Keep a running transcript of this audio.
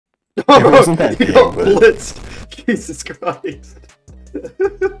It wasn't that He big, got but... blitzed. Jesus Christ.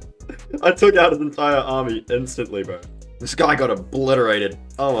 I took out his entire army instantly, bro. This guy got obliterated.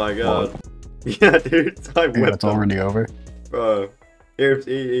 Oh my god. Yeah, dude. I whipped It's him. already over. Bro.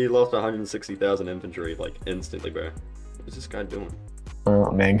 He lost 160,000 infantry, like, instantly, bro. What is this guy doing?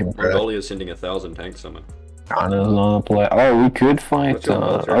 Oh, man, Mongolia is sending 1,000 tanks somewhere. China's on a player. Oh, we could fight.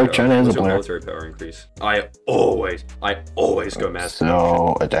 Oh, China has a player. Military power increase. I always go mass production.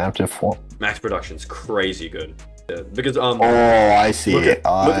 So, adaptive form. Max production's crazy good. Yeah, because, Oh, I see. take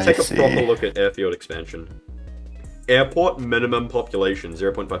a proper look at airfield expansion. Airport minimum population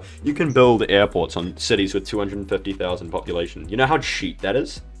 0.5. You can build airports on cities with 250,000 population. You know how cheap that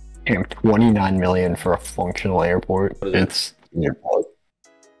is? Damn, 29 million for a functional airport. It's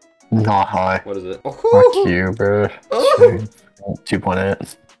not high. What is it? Fuck you, bro.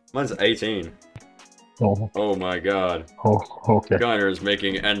 2.8. Mine's 18. Oh my god. Oh, okay. Gunner is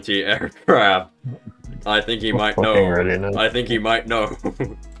making anti-aircraft. I think he might know. Ready now. I think he might know.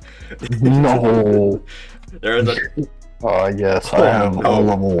 No. There is a... Oh, yes, I have a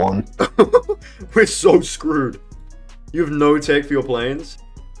level 1. We're so screwed. You have no tech for your planes?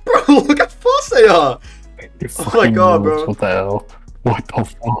 Bro, look how fast they are! Oh my god, bro. What the hell? What the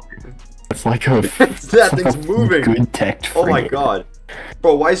fuck? It's like a... That thing's moving! Good tech Oh my frame. god.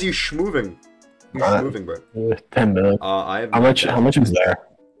 Bro, why is he schmoving? He's schmoving, bro. 10 million. I have How much is there?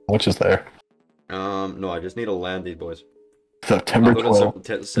 How much is there? No, I just need to land these boys. September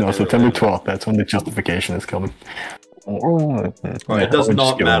 12th. No, September 12th. That's when the justification is coming. Bro, it does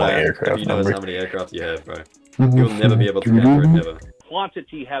not matter if you know how many aircraft you have, bro. You'll never be able to capture it, never.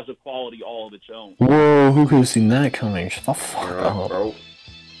 Quantity has a quality all of its own. Whoa, who could have seen that coming? Shut the fuck up. Bro.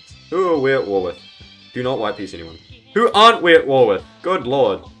 Who are we at war with? Do not white peace anyone. Who aren't we at war with? Good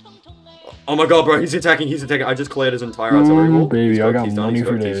lord. Oh my god, bro, he's attacking. I just cleared his entire artillery wall. Baby, I got money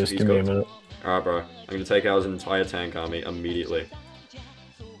for days. Give me a minute. Alright, bro. I'm gonna take out his entire tank army immediately.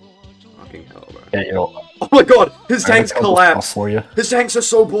 Fucking hell, bro. Yeah, you know. Oh my god! His tanks collapse! For you. His tanks are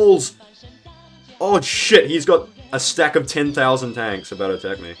so balls! Oh shit, he's got a stack of 10,000 tanks about to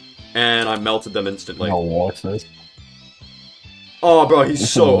attack me. And I melted them instantly. No, what's this? Oh, bro, he's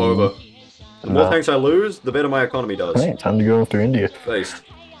so over. The more tanks I lose, the better my economy does. Alright, time to go after India. Based.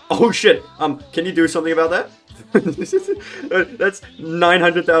 Oh shit, can you do something about that? That's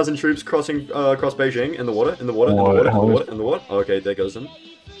 900,000 troops crossing across Beijing in the water, in the water, in the water, in the water, in the water. Okay, there goes them.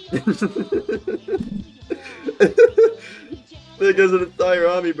 There goes an entire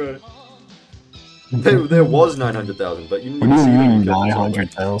army, bro. There was 900,000, but you didn't even see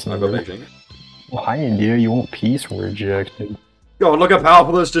 900,000. I got Beijing. Well, hi India, you want peace rejected. God, look how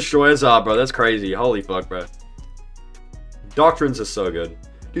powerful those destroyers are, bro. That's crazy. Holy fuck, bro. Doctrines are so good.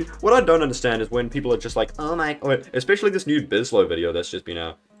 Dude, what I don't understand is when people are just like, oh my... especially this new Bizlo video that's just been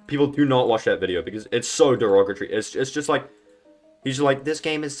out. People do not watch that video because it's so derogatory. It's just like... He's like, this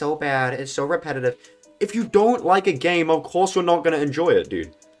game is so bad. It's so repetitive. If you don't like a game, of course you're not going to enjoy it,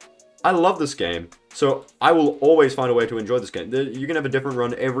 dude. I love this game. So I will always find a way to enjoy this game. You can have a different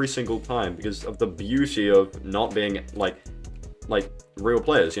run every single time because of the beauty of not being like real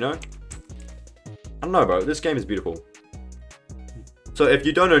players, you know? I don't know, bro. This game is beautiful. So if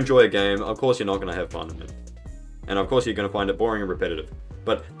you don't enjoy a game, of course you're not going to have fun in it. And of course you're going to find it boring and repetitive.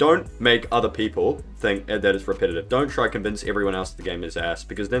 But don't make other people think that it's repetitive. Don't try to convince everyone else the game is ass,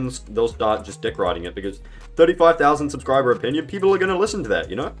 because then they'll start just dick riding it, because 35,000 subscriber opinion, people are going to listen to that,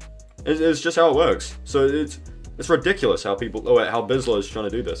 you know? It's just how it works. So it's ridiculous how how Bizlo is trying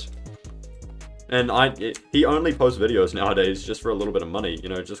to do this. And he only posts videos nowadays just for a little bit of money, you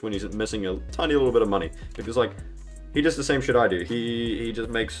know, just when he's missing a tiny little bit of money. Because like, he does the same shit I do. He just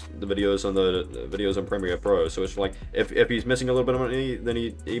makes the videos on Premiere Pro. So it's like, if he's missing a little bit of money, then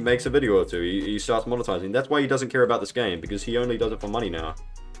he makes a video or two. He starts monetizing. That's why he doesn't care about this game, because he only does it for money now.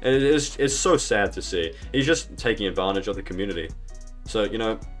 And it's so sad to see. He's just taking advantage of the community. So, you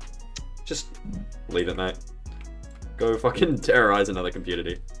know, just leave it, mate. Go fucking terrorize another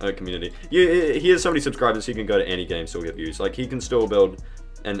community. He has so many subscribers, he can go to any game, still get views. Like, he can still build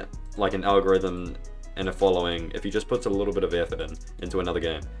an algorithm and a following if he just puts a little bit of effort into another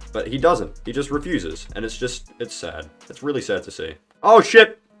game. But he doesn't. He just refuses. And it's sad. It's really sad to see. Oh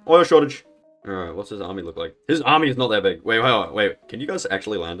shit! Oil shortage. Alright, what's his army look like? His army is not that big. Wait. Can you guys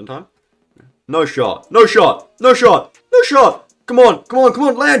actually land in time? No shot. No shot! No shot! No shot! Come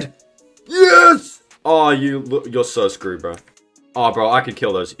on, land! Yes! Oh, you're so screwed, bro. Oh, bro, I could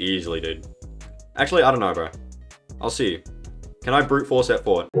kill those easily, dude. Actually, I don't know, bro. I'll see. Can I brute force that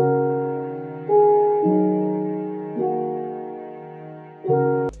fort?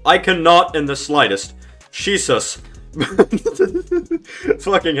 I cannot in the slightest. Jesus.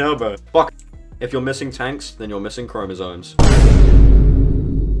 Fucking hell, bro. Fuck. If you're missing tanks, then you're missing chromosomes.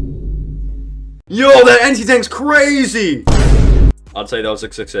 Yo, that anti-tank's crazy! I'd say that was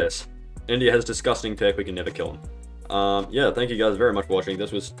a success. India has disgusting tech, we can never kill him. Yeah, thank you guys very much for watching.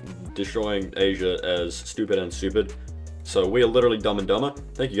 This was destroying Asia as stupid and stupid. So we are literally Dumb and Dumber.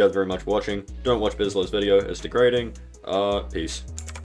 Thank you guys very much for watching. Don't watch Bizlow's video, it's degrading. Peace.